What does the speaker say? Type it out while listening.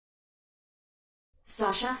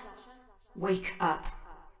Sasha? Wake up.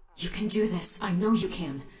 You can do this. I know you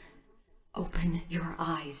can. Open your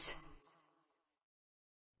eyes.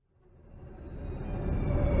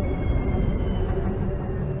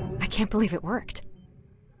 I can't believe it worked.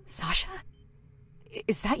 Sasha?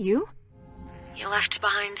 Is that you? You left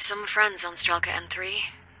behind some friends on Strelka N3.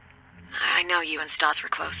 I know you and Stas were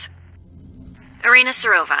close. Irina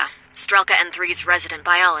Serova, Strelka N3's resident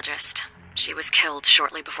biologist. She was killed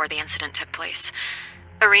shortly before the incident took place.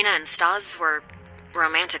 Irina and Stas were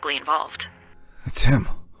romantically involved. It's him.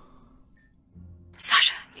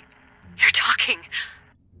 Sasha, you're talking.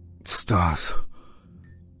 It's Stas.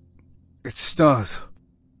 It's Stas.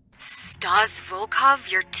 Stas Volkov,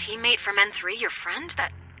 your teammate from N3, your friend?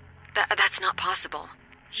 That's not possible.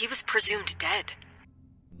 He was presumed dead.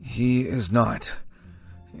 He is not.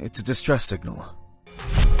 It's a distress signal.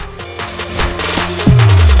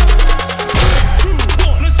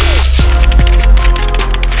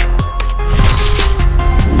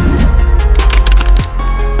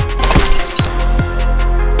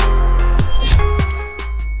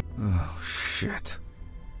 Oh, shit.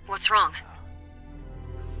 What's wrong?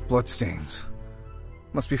 Bloodstains.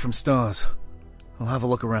 Must be from Stas. I'll have a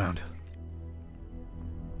look around.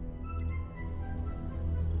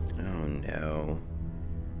 Oh no.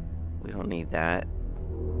 We don't need that.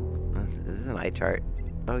 This is an eye chart.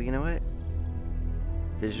 Oh, you know what?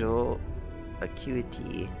 Visual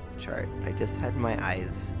acuity chart. I just had my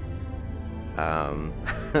eyes.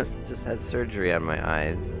 Just had surgery on my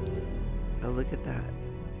eyes. Oh, look at that.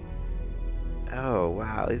 Oh,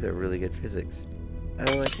 wow. These are really good physics.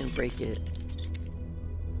 Oh, I can break it.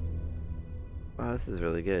 Wow, this is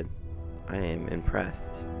really good. I am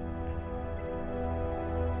impressed.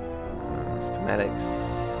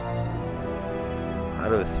 Schematics.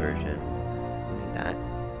 Auto surgeon. I need that.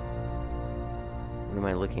 What am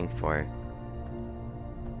I looking for?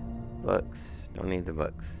 Books. Don't need the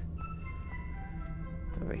books.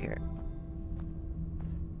 It's over here.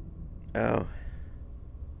 Oh.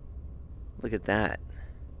 Look at that.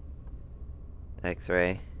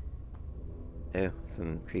 X-ray. Oh,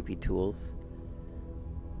 some creepy tools.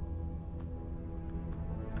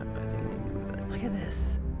 I think I need to move that. Look at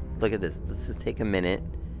this. Look at this. Let's just take a minute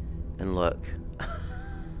and look.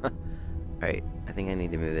 Alright, I think I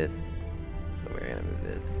need to move this. So we're gonna move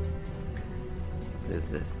this. What is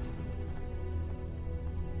this?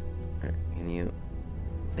 Alright, can you...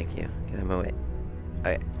 Thank you. Can I move it?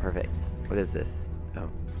 Alright, perfect. What is this? Oh.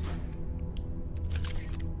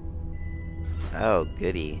 Oh,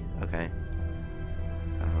 goody. Okay.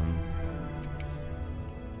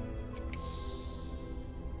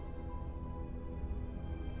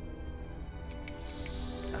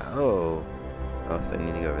 Oh. Oh, so I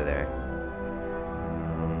need to go over there.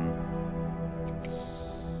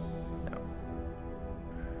 No.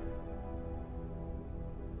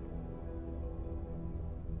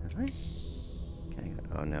 That way? Can I go?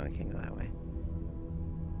 Oh no, I can't go that way.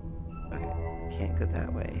 Okay, can't go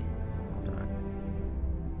that way. Hold on.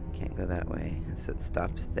 Can't go that way. And so it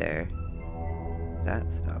stops there.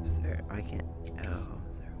 That stops there. I can't. Oh,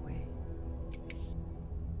 is there a way?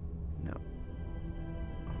 No.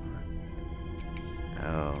 Hold on.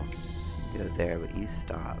 Oh, so you go there, but you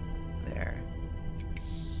stop there.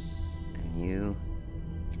 And you...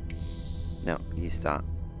 No, you stop.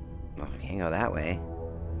 Oh, I can't go that way.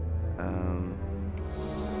 There.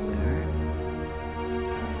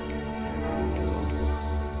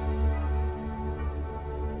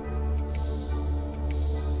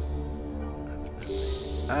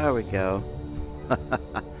 There we go.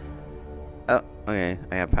 Oh, okay.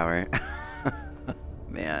 I got power.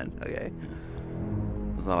 Man, okay.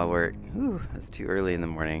 That's a lot of work. Whew, it's too early in the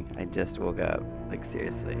morning. I just woke up. Like,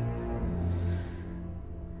 seriously.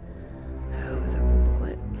 Oh, is that the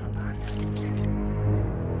bullet? Hold on.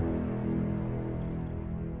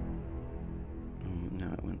 No,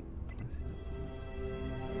 it went.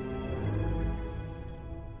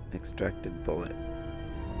 Extracted bullet.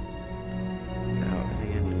 No, I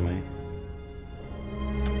think I need my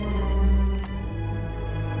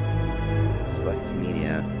select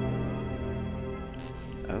media.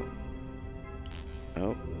 Oh.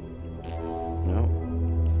 Oh. No.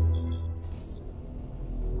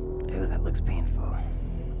 Ew, that looks painful.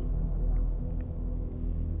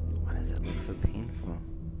 Why does it look so painful?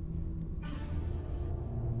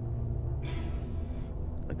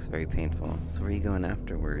 Looks very painful. So where are you going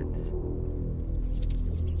afterwards?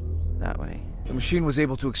 That way. The machine was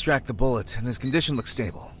able to extract the bullet, and his condition looks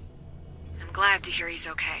stable. I'm glad to hear he's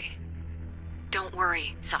okay. Don't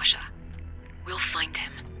worry, Sasha. We'll find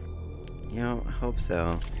him. You know, I hope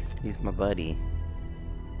so. He's my buddy.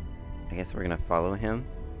 I guess we're gonna follow him.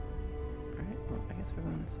 Alright, well, I guess we're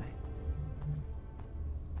going this way.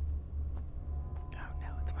 Oh no,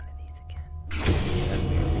 it's one of these again. That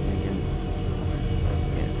weird thing again.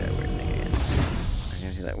 Yeah, it's that weird thing again. I'm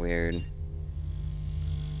gonna do that weird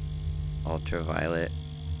ultraviolet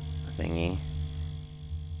thingy.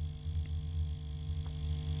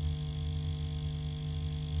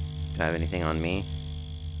 Do I have anything on me?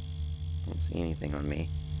 I don't see anything on me.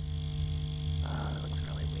 Oh, that looks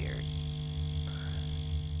really weird.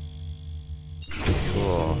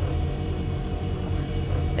 Cool.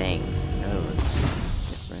 Thanks. Oh, this is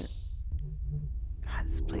different. God,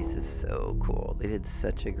 this place is so cool. They did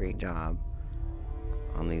such a great job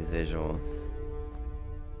on these visuals.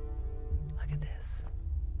 Look at this.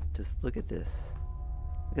 Just look at this.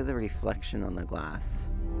 Look at the reflection on the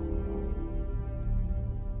glass.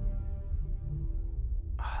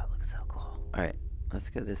 Oh, it looks so cool. Alright, let's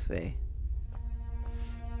go this way.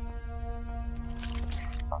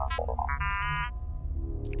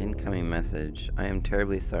 Incoming message. I am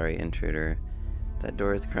terribly sorry, intruder. That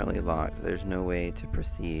door is currently locked. There's no way to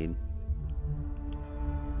proceed.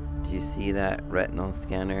 Do you see that retinal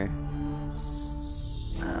scanner?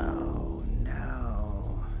 Oh,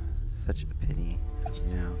 no. Such a pity.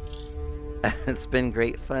 No. It's been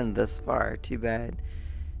great fun thus far. Too bad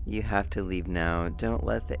you have to leave now. Don't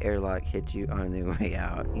let the airlock hit you on the way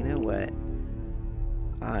out. You know what?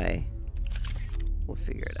 I will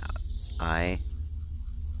figure it out.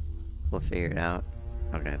 We'll figure it out.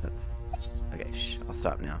 Okay, okay, shh, I'll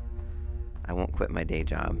stop now. I won't quit my day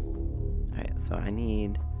job. Alright, so I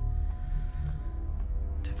need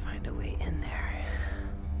to find a way in there.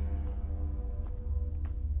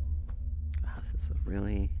 Wow, this is a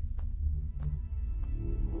really...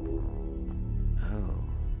 Oh.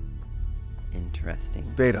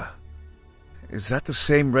 Interesting. Beta, is that the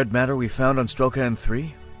same red matter we found on Strelka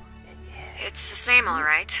N3? It's the same, all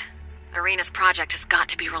right. Arena's project has got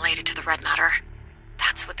to be related to the red matter.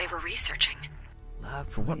 That's what they were researching.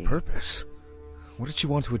 Lovely. For what purpose? What did she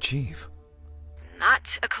want to achieve?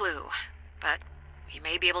 Not a clue, but we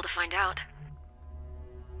may be able to find out.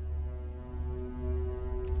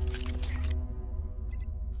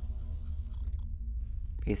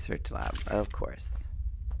 Research lab, of course.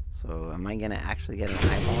 So, am I gonna actually get an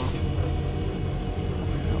eyeball?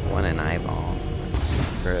 I don't want an eyeball.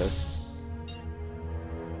 Gross.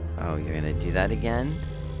 Oh, you're gonna do that again?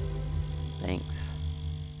 Thanks.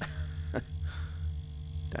 Do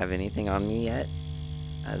I have anything on me yet?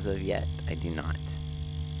 As of yet, I do not.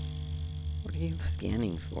 What are you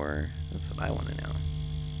scanning for? That's what I want to know.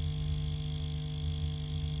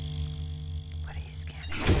 What are you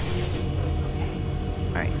scanning? Okay.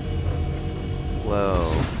 Alright.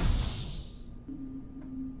 Whoa.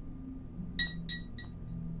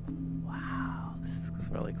 Wow, this is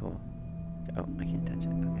really cool. Oh, I can't touch it.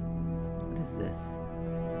 Okay. What is this?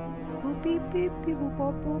 Boop beep beep beep boop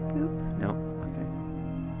boop boop boop. No. Okay.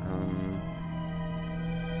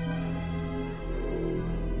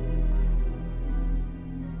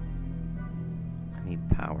 I need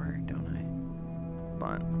power, don't I? Hold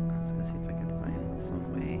on. I'm just gonna see if I can find some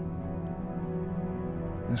way.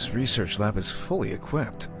 This research lab is fully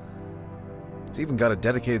equipped. It's even got a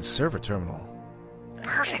dedicated server terminal.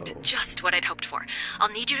 Perfect. Oh. Just what I'd hoped for. I'll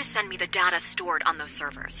need you to send me the data stored on those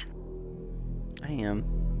servers. I am.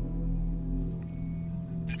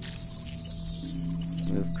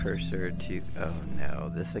 Move cursor to... Oh no,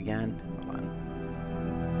 this again? Hold on.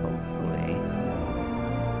 Hopefully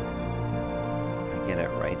I get it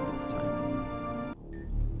right this time.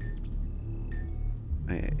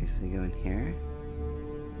 Wait, so you go in here?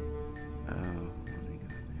 Oh, let me go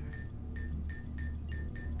in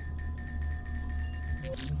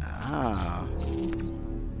there. Ah.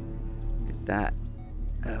 Look at that.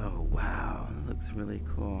 Oh, wow. That looks really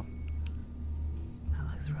cool. That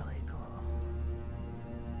looks really cool.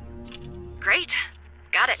 Great.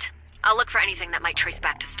 Got it. I'll look for anything that might trace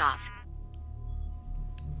back to Stas.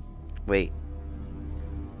 Wait.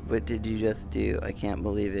 What did you just do? I can't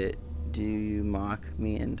believe it. Do you mock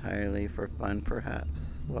me entirely for fun,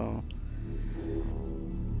 perhaps? Well...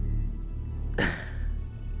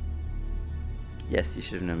 Yes, you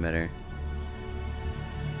should have known better.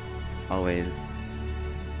 Always.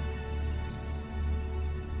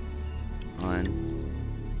 On.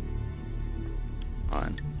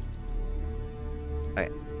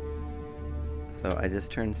 Alright. So I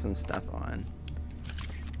just turned some stuff on.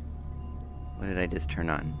 What did I just turn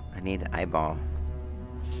on? I need an eyeball.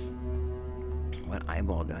 What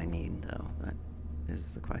eyeball do I need, though? That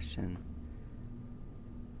is the question.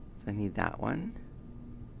 So I need that one.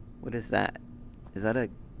 What is that? Is that a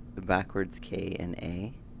backwards K and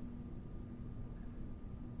A?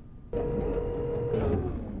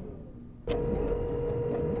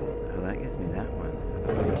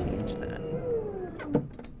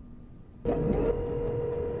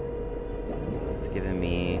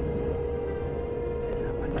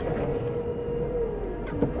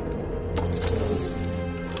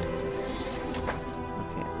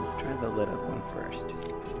 first.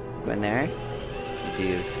 Go in there.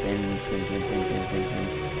 Do spin, spin, spin, spin, spin, spin, spin.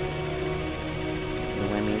 No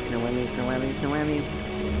whammies, no whammies, no whammies, no whammies.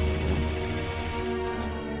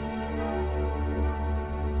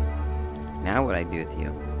 Now what I do with you?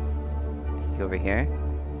 Go over here.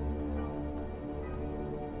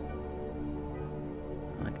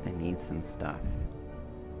 Like I need some stuff.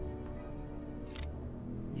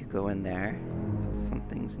 You go in there, so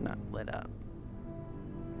something's not lit up.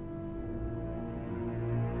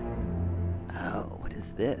 Oh, what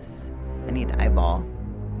is this? I need eyeball.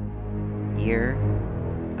 Ear.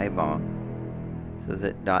 Eyeball. So is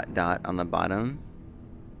it dot dot on the bottom?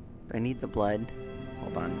 Do I need the blood?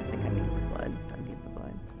 Hold on, I think I need the blood. I need the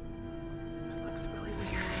blood. That looks really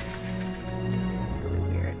weird. It does look really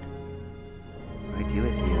weird. What do I do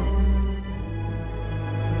with you?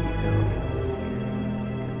 Where do you go in here?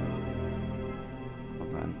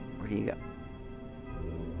 Hold on, where do you go?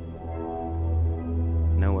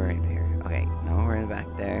 Nowhere in here. Okay, nowhere in back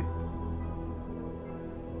there. Hold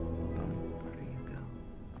on, where do you go?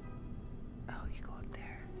 Oh, you go up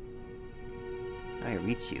there. How do I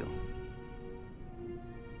reach you?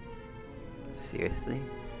 Seriously?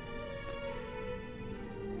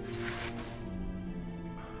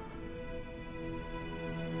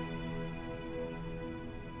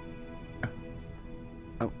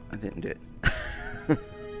 Oh, I didn't do it.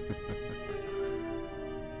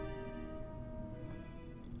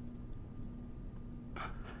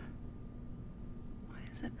 Why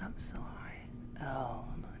is it up so high? Oh,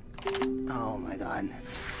 hold on. Oh my god.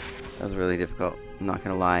 That was really difficult. I'm not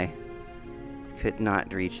gonna lie. Could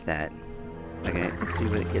not reach that. Okay, let's see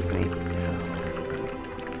what it gives me. Ew,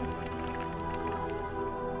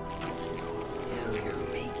 you're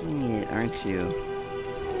making it, aren't you?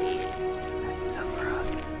 That's so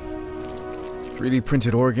gross. 3D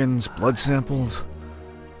printed organs, blood samples.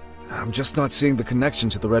 I'm just not seeing the connection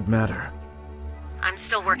to the red matter. I'm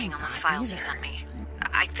still working on those files you sent me.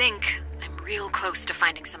 I think I'm real close to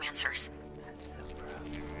finding some answers. That's so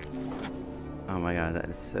gross. Oh my god, that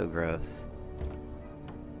is so gross.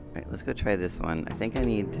 Alright, let's go try this one. I think I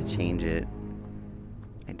need to change it.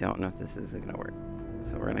 I don't know if this is gonna work.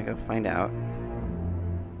 So we're gonna go find out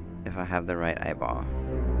if I have the right eyeball.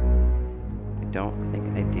 I don't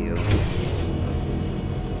think I do.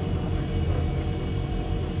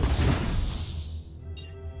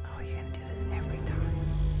 Oh, you're gonna do this every time.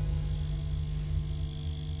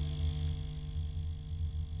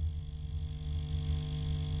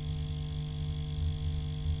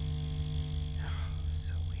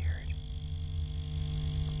 So weird.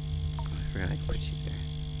 I forgot I put you there.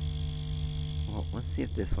 Well, let's see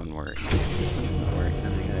if this one works. If this one doesn't work,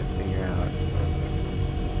 then I gotta figure out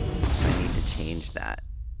if I need to change that.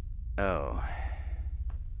 Oh.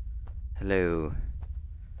 Hello.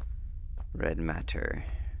 Red matter.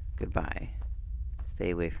 Goodbye.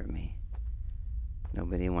 Stay away from me.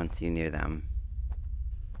 Nobody wants you near them.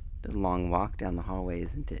 The long walk down the hallway,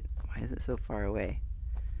 isn't it? Why is it so far away?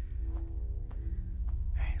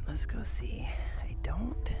 Alright, let's go see. I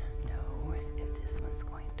don't know if this one's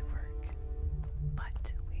going to work,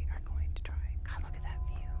 but we are going to try. God, look at that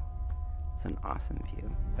view. It's an awesome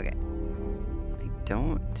view. Okay. I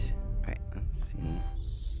don't... Alright, let's see.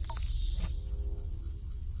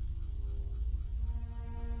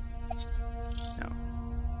 No.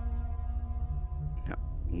 No,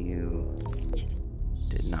 you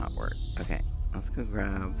did not work. Okay, let's go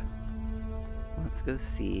grab... Let's go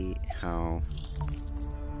see how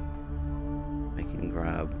I can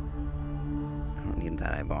grab... I don't need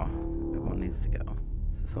that eyeball. The eyeball needs to go.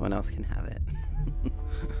 So someone else can have it.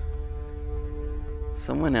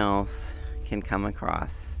 Someone else can come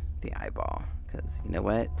across the eyeball. Because, you know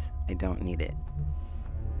what? I don't need it.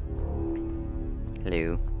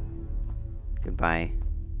 Hello. Goodbye.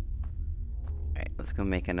 Alright, let's go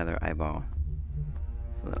make another eyeball.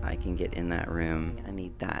 So that I can get in that room. I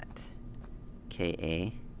need that.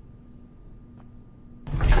 K-A.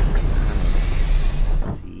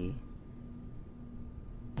 C.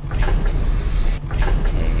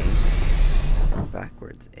 K.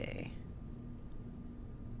 Backwards A.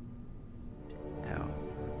 L.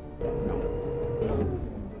 No.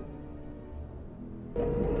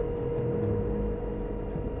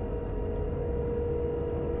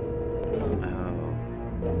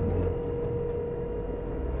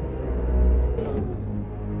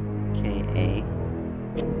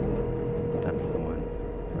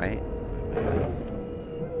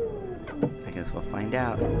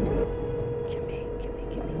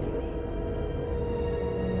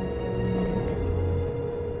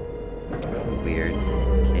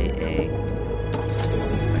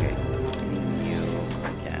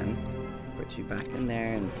 put you back in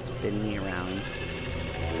there and spin me around.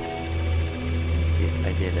 Let's see if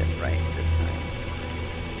I did it right this time.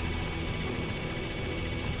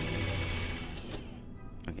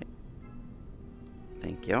 Okay.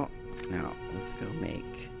 Thank you. Now, let's go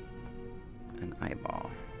make an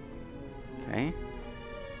eyeball. Okay.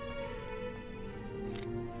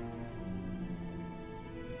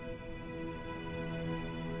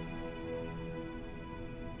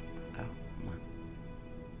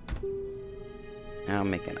 Now I'll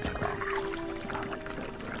make an eyeball. Oh, that's so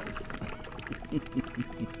gross.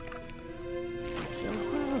 It's so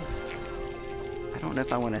gross. I don't know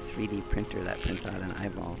if I want a 3D printer that prints out an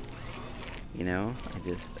eyeball. You know? I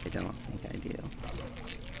don't think I do.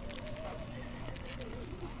 Listen to that.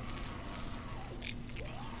 It's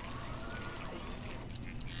making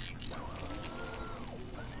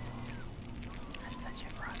That's such a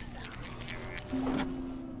gross sound.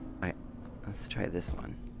 Alright, let's try this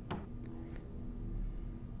one.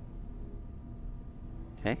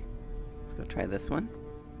 Okay, let's go try this one.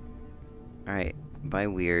 Alright, buy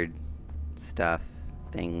weird stuff,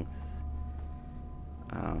 things.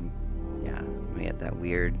 Yeah, I'm gonna get that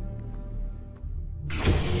weird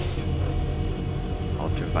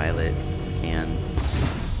ultraviolet scan.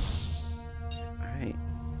 Alright,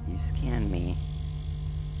 you scan me.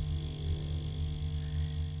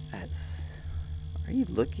 That's... Are you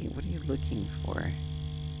looking? What are you looking for?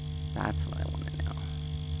 That's what I want to know.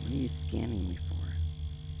 What are you scanning me for?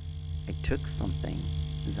 I took something.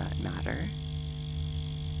 Does that matter?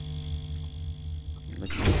 You're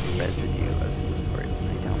looking for residue of some sort,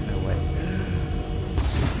 and I don't know what.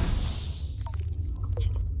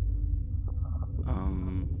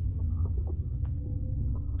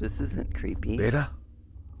 This isn't creepy. Beta?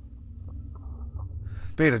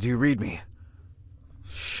 Beta, do you read me?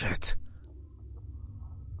 Shit.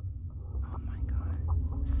 Oh my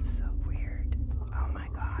god. This is so weird. Oh my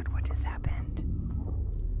god, what just happened?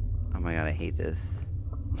 Oh my god, I hate this.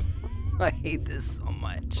 I hate this so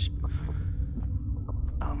much.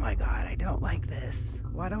 Oh my god, I don't like this.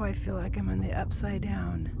 Why do I feel like I'm in the upside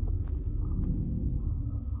down?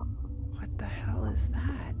 What the hell is that?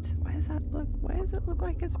 Why does it look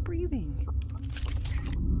like it's breathing?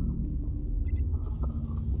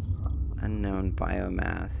 Unknown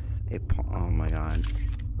biomass. Oh my god.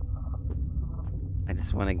 I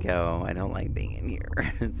just want to go. I don't like being in here.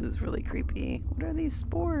 This is really creepy. What are these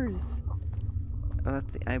spores? Oh,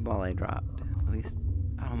 that's the eyeball I dropped. At least,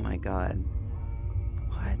 oh my god.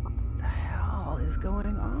 What the hell is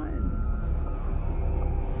going on?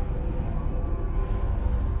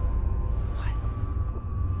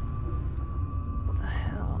 What the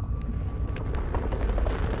hell?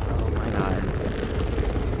 Oh my god.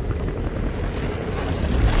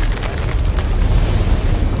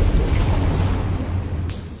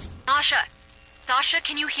 Sasha,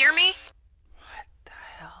 can you hear me? What the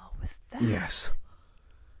hell was that? Yes.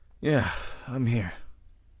 Yeah, I'm here.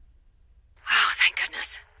 Oh, thank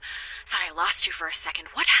goodness. Thought I lost you for a second.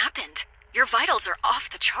 What happened? Your vitals are off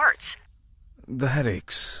the charts. The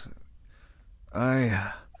headaches.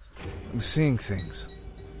 I'm seeing things.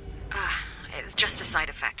 It's just a side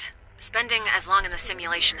effect. Spending as long in the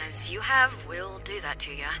simulation as you have will do that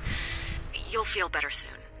to you. You'll feel better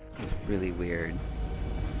soon. It's really weird.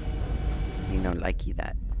 You know, likey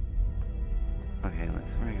that. Okay,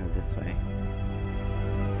 let's we're gonna go this way. I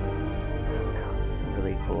don't know, this is a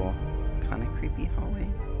really cool, kind of creepy hallway.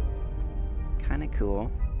 Kind of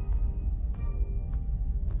cool.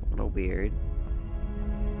 A little weird.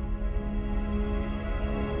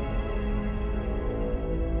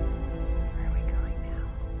 Where are we going now?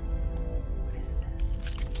 What is this?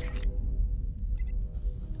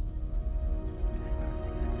 I don't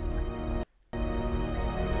see that sign.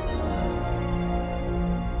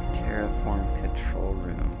 Terraform control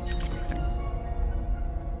room. Okay.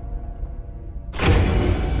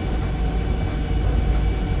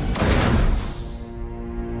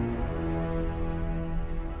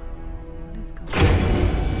 What is going on?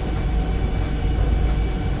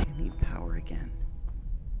 I need power again.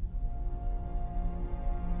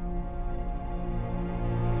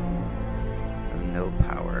 So no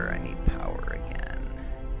power, I need power again.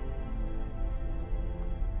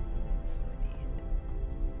 So I need...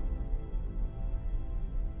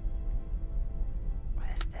 What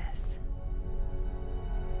is this?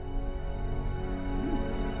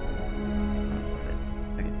 Oh, it is.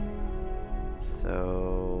 Okay.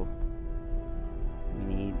 So we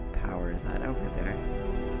need power. Is that over there?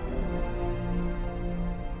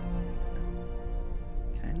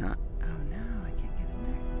 Can I not? Oh no, I can't get in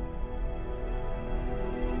there.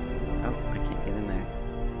 Oh, I can't get in there.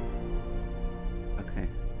 Okay.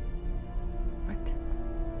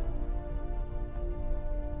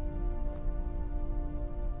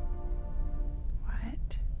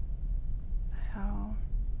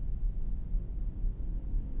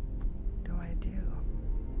 do?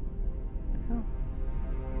 No.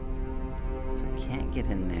 So I can't get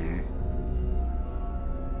in there.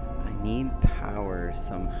 I need power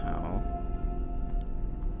somehow.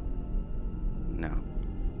 No.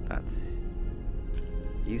 That's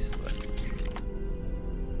useless.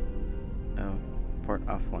 Oh. Port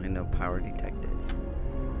offline, no power detected.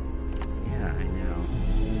 Yeah, I know.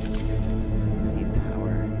 I need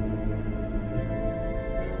power.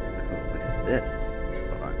 Oh, what is this?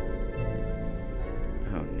 Hold on.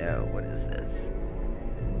 Oh no, what is this?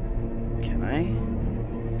 Can I?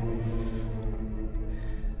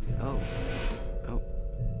 Oh. Oh.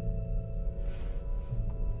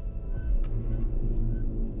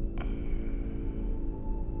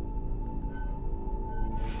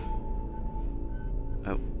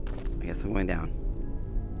 Oh. I guess I'm going down.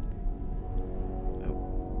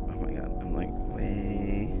 Oh my god, I'm like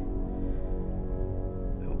way...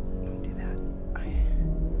 Oh, don't do that.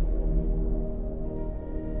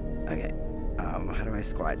 Okay, how do I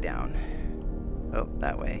squat down? Oh,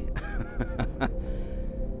 that way. I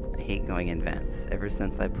hate going in vents. Ever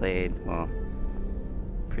since I played, well,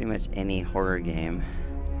 pretty much any horror game.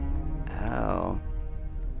 Oh.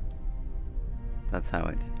 That's how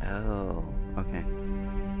it... Oh, okay.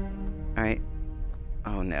 Alright.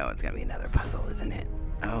 Oh no, it's gonna be another puzzle, isn't it?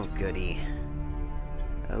 Oh goody.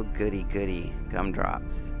 Oh goody goody.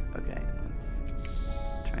 Gumdrops. Okay, let's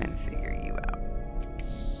try and figure you out.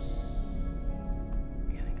 I'm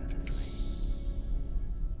gonna go this way.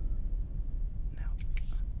 No.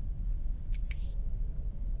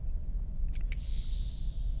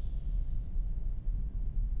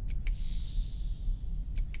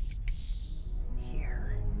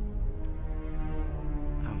 Here.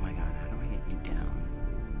 Oh my god, how do I get you down?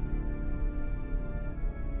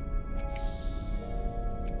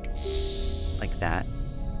 Like that.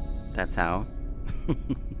 That's how. Can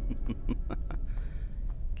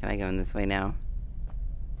I go in this way now?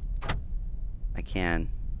 I can.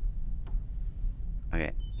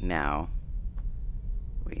 Okay, now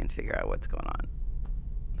we can figure out what's going on.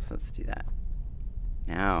 So let's do that.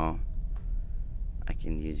 Now I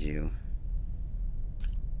can use you.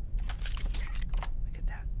 Look at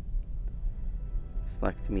that.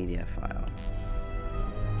 Select media file.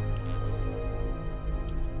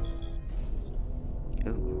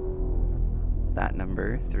 Ooh. That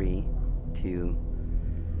number 3, 2.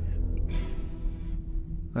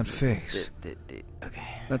 That face.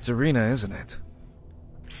 Okay. That's Irina, isn't it?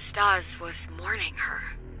 Stas was mourning her.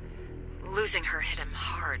 Losing her hit him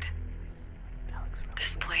hard. That looks really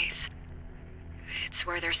This good. place. It's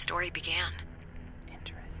where their story began.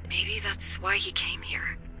 Interesting. Maybe that's why he came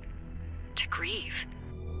here. To grieve.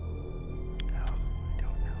 Oh, I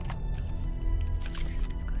don't know.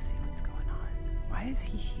 Let's go see what's going on. Why is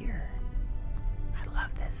he here? I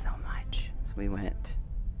love this so much. So we went.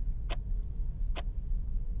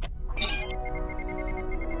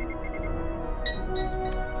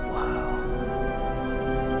 Wow.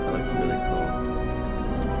 That looks really cool.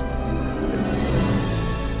 And this is what this is.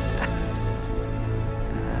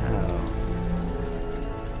 Oh.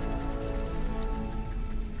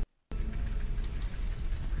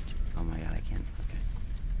 Oh my god, I can't. Okay.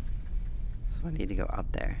 So I need to go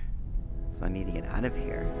out there. So I need to get out of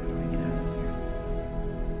here. How do I get out of here?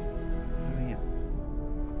 How do I get...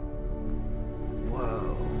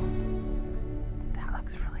 Whoa. That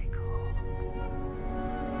looks really cool.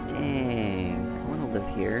 Dang. I want to live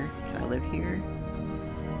here. Can I live here?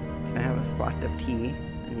 Can I have a spot of tea?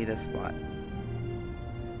 I need a spot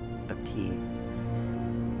of tea.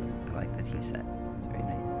 I like the tea set. It's very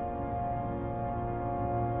nice.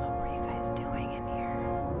 What were you guys doing in here?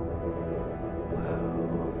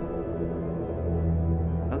 Whoa.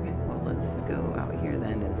 Okay, well, let's go out here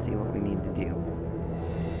then and see what we need to do.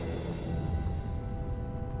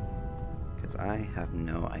 Because I have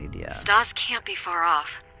no idea. Stas can't be far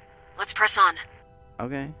off. Let's press on.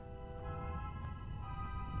 Okay.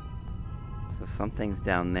 So something's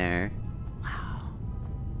down there. Wow.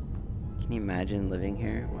 Can you imagine living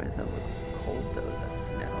here? Why does that look cold though? Is that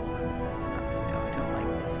snow? That's not snow. I don't like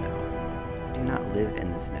the snow. I do not live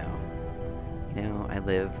in the snow. You know, I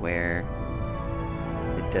live where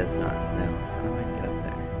it does not snow. How do I get up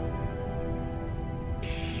there?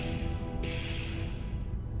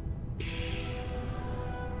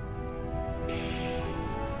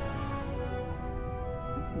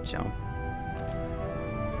 Jump.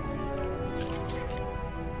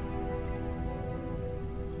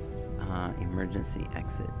 Emergency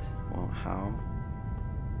exit. Well, how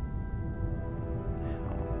the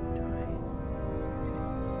hell do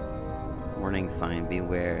I... Warning sign,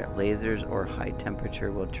 beware. Lasers or high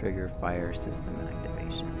temperature will trigger fire system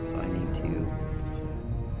activation. So I need to...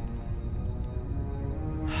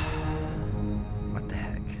 What the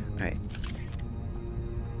heck? Alright.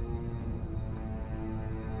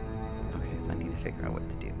 Okay, so I need to figure out what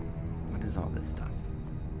to do. What is all this stuff?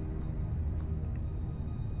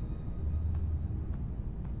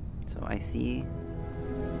 So I see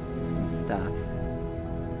some stuff.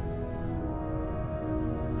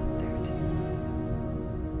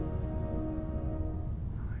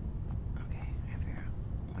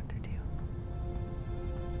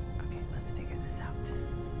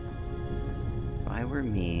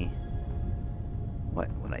 Me, what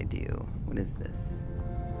would I do? What is this?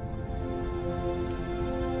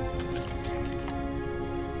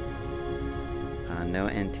 No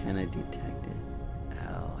antenna detected.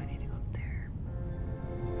 Oh, I need to go up there.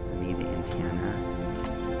 So I need an antenna.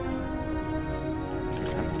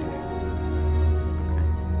 Get up there. Okay.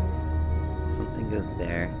 Something goes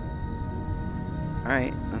there.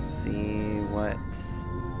 Alright, let's see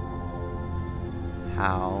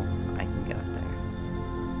how I can get up there.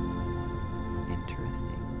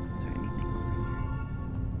 Interesting. Is there anything over here?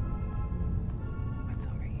 What's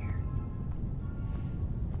over here?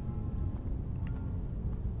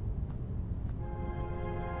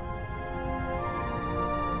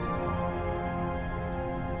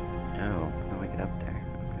 Oh, how do I get up there?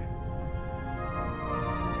 Okay.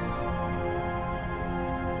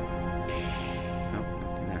 Oh,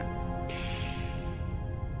 don't do that.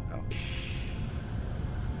 Oh.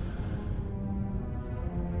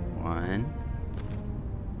 1.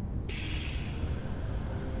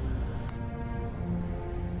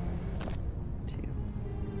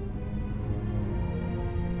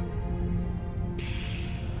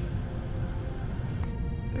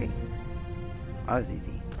 3. That was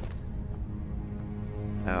easy.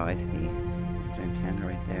 Oh, I see. There's an antenna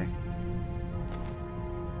right there.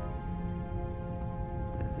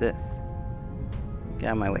 What is this? Get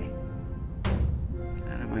out of my way. Get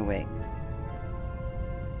out of my way.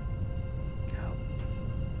 Go.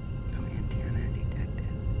 No antenna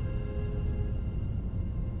detected.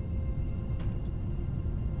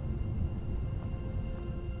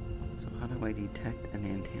 So how do I detect an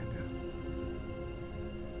antenna?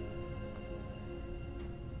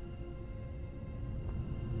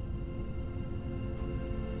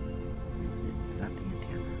 Is that the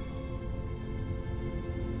antenna?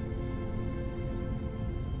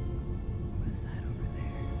 What is that over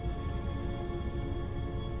there?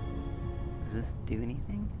 Does this do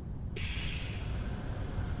anything?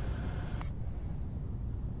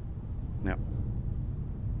 No.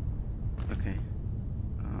 Okay.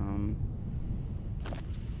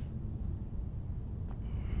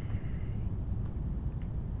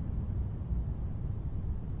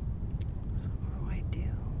 So what do I do?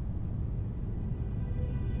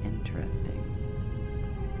 Interesting.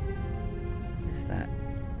 Is that...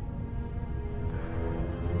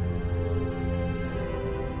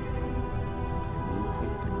 I need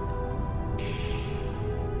something.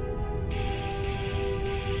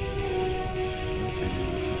 I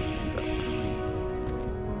need something, but what do I need?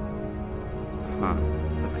 Huh.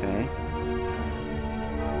 Okay.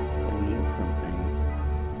 So I need something.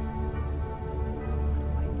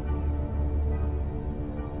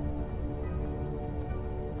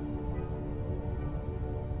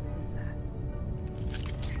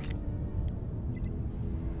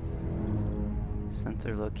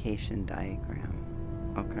 Sensor location diagram.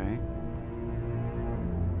 Okay.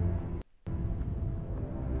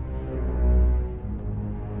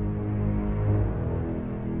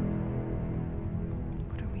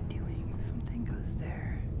 What are we doing? Something goes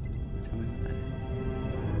there. Tell me what that is.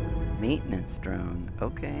 Maintenance drone.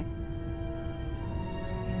 Okay.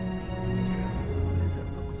 So we need a maintenance drone. What does it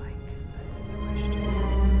look like? That is the question.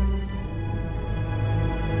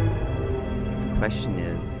 The question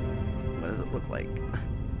is, what does it look like?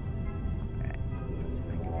 Alright, let's see if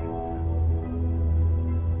I can figure this out.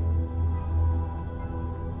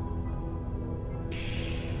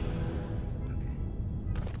 Okay.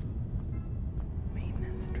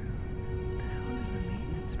 Maintenance drone. What the hell does a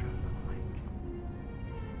maintenance drone look like?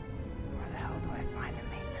 Where the hell do I find a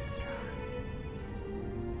maintenance drone?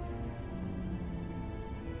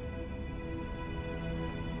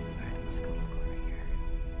 Alright, let's go look over here.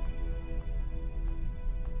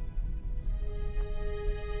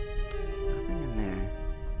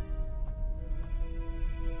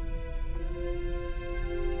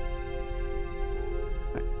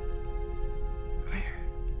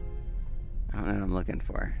 What I'm looking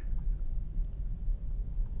for.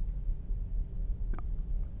 No.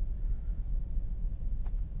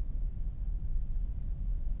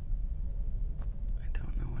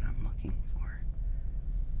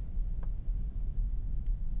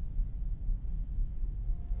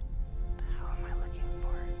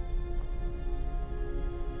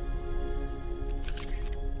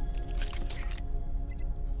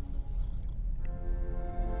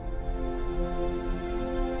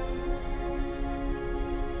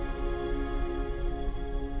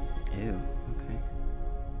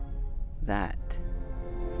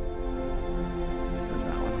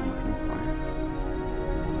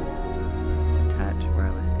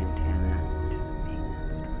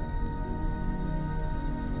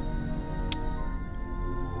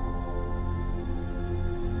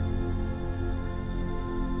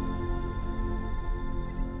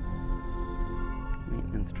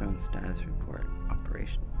 Instron status report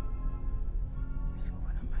operational. So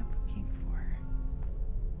what am I looking for?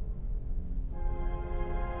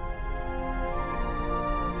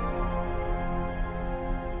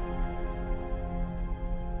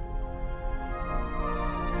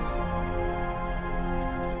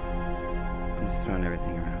 I'm just throwing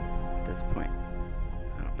everything around at this point.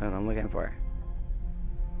 I don't know what I'm looking for.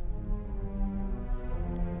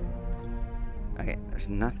 Okay, there's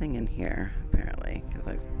nothing in here, apparently, because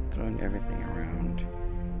I've thrown everything around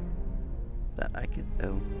that I could...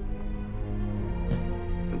 Oh.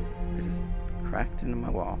 Ooh, it just cracked into my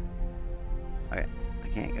wall. Okay, I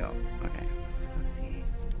can't go. Okay, let's go see.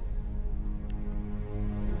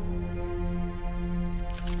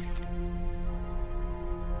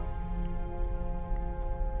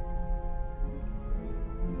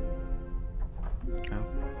 Oh.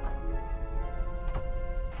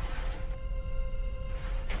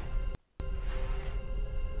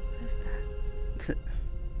 What is that?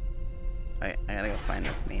 Alright, I gotta go find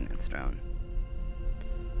this maintenance drone.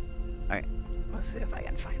 Alright, let's see if I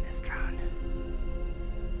can find this drone.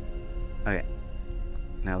 Okay,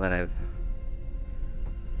 now that I've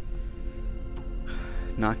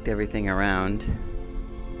knocked everything around, so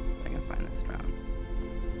I can find this drone.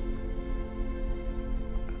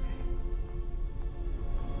 Okay.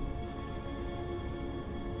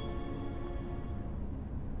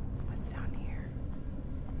 What's down here?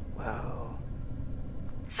 Whoa.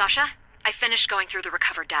 Sasha, I finished going through the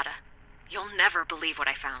recovered data. You'll never believe what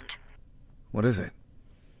I found. What is it?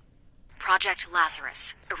 Project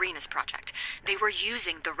Lazarus, Irina's project. They were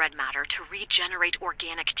using the red matter to regenerate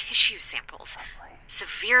organic tissue samples.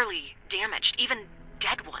 Severely damaged, even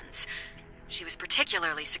dead ones. She was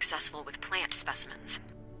particularly successful with plant specimens.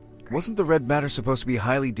 Wasn't the red matter supposed to be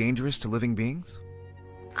highly dangerous to living beings?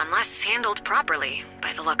 Unless handled properly,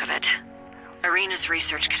 by the look of it. Irina's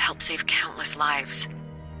research could help save countless lives.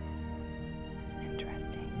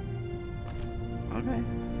 Interesting. Okay.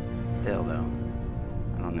 Still, though,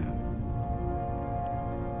 I don't know.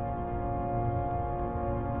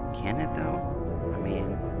 Can it, though? I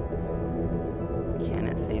mean, can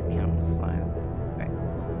it save countless lives? Right.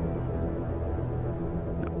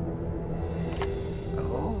 No.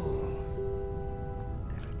 Oh.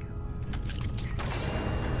 There we go.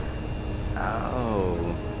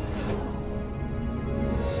 Oh.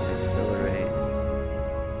 Accelerate.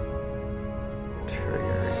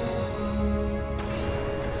 Trigger.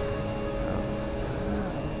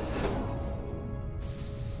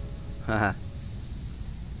 Haha.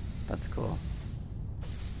 That's cool.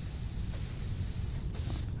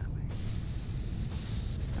 That way.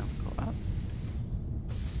 No, go up.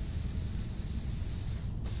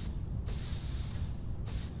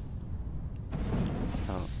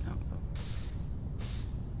 Oh, no, go.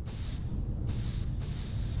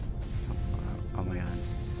 Oh my god.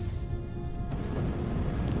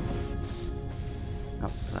 No,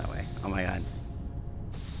 that way. Oh my god.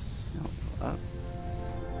 No, go up.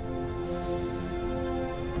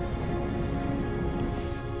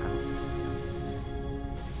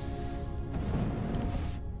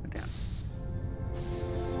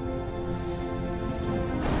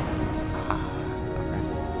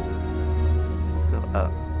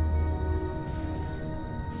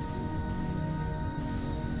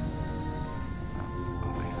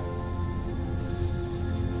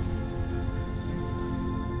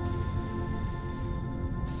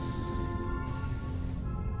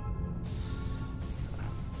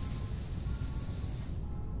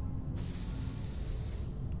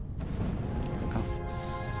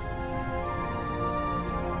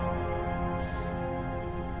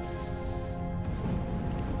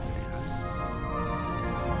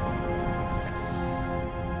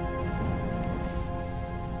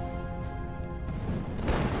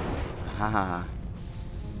 Haha. I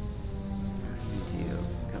need you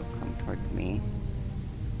to come towards me.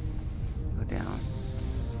 Go down.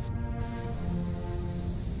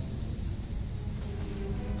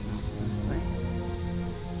 Oh, this way.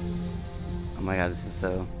 Oh my god, this is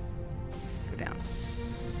so... Go down.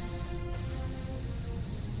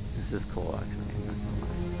 This is cool, actually. I'm not gonna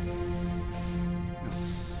lie. No.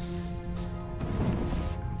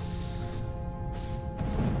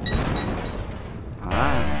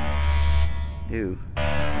 Ew. Oh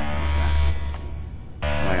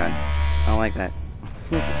my god. I don't like that.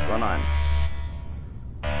 What's going on?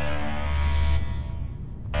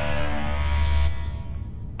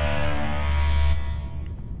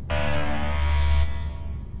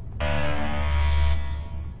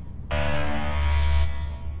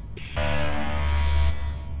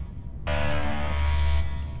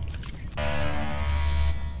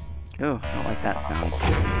 Oh, I don't like that sound.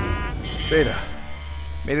 Beta.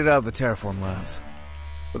 Made it out of the terraform labs.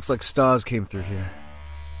 Looks like stars came through here.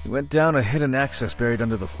 We went down a hidden access buried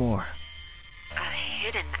under the floor. A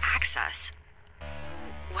hidden access?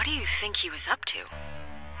 What do you think he was up to?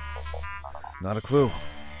 Not a clue.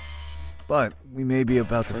 But we may be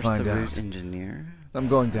about to find the out. root engineer. I'm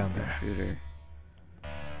going down there. Intruder.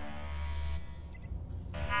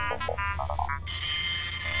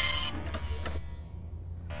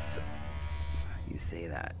 You say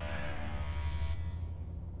that.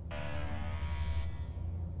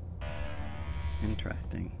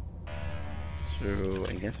 Interesting. So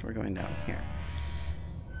I guess we're going down here.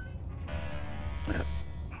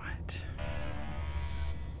 What?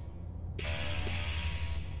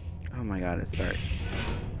 Oh my god, it's dark.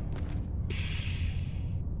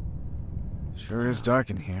 Sure is dark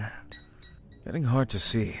in here. Getting hard to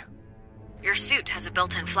see. Your suit has a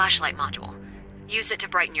built-in flashlight module. Use it to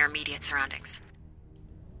brighten your immediate surroundings.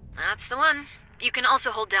 That's the one. You can also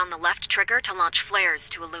hold down the left trigger to launch flares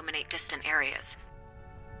to illuminate distant areas.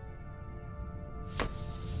 Oh,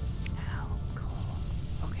 cool.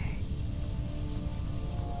 Okay.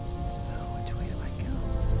 Oh, which way do I go?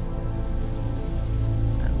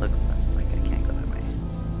 That looks like I can't go that way.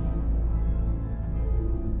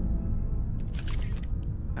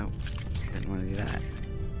 Oh, didn't want to do that.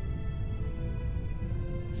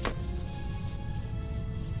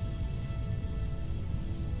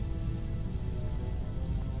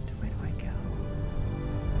 Where do I go?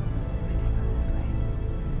 I'm assuming I go this way.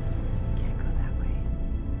 Can't go that way.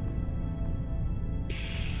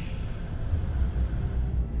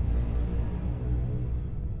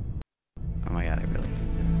 Oh my god, I really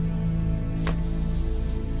hate this.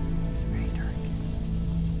 It's very dark.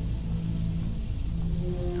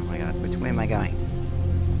 Oh my god, which way am I going?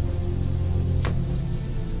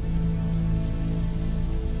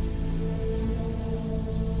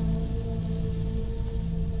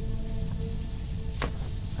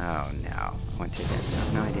 Oh no, I went to a dead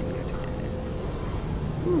end. No, I didn't go to a dead end.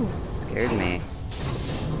 Ooh, scared me.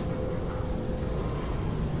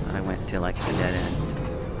 Thought I went to like a dead end.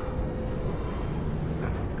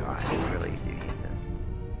 Oh god, I really do hate this.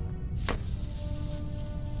 Oh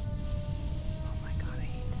my god, I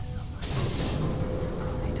hate this so much.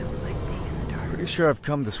 I don't like being in the dark. Pretty sure I've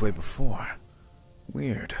come this way before.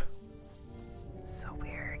 Weird. So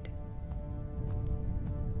weird.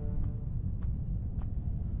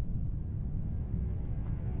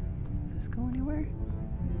 Does this go anywhere?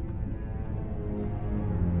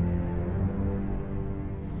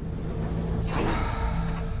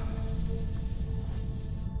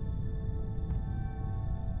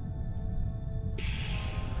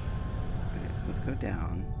 Okay, so let's go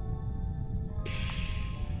down.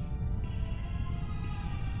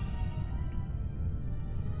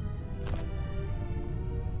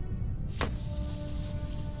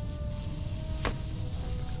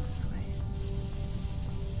 Let's go this way.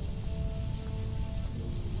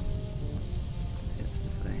 See, it's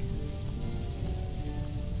this way.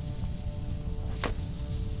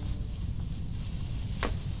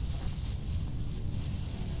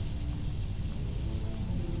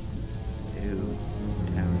 Ew,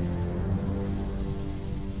 down.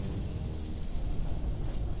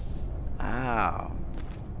 Wow.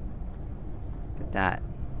 Look at that.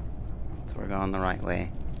 So we're going the right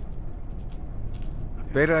way. Okay.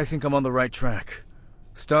 Beta, I think I'm on the right track.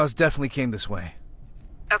 Stars definitely came this way.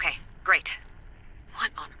 Okay, great. What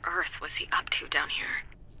on earth was he up to down here?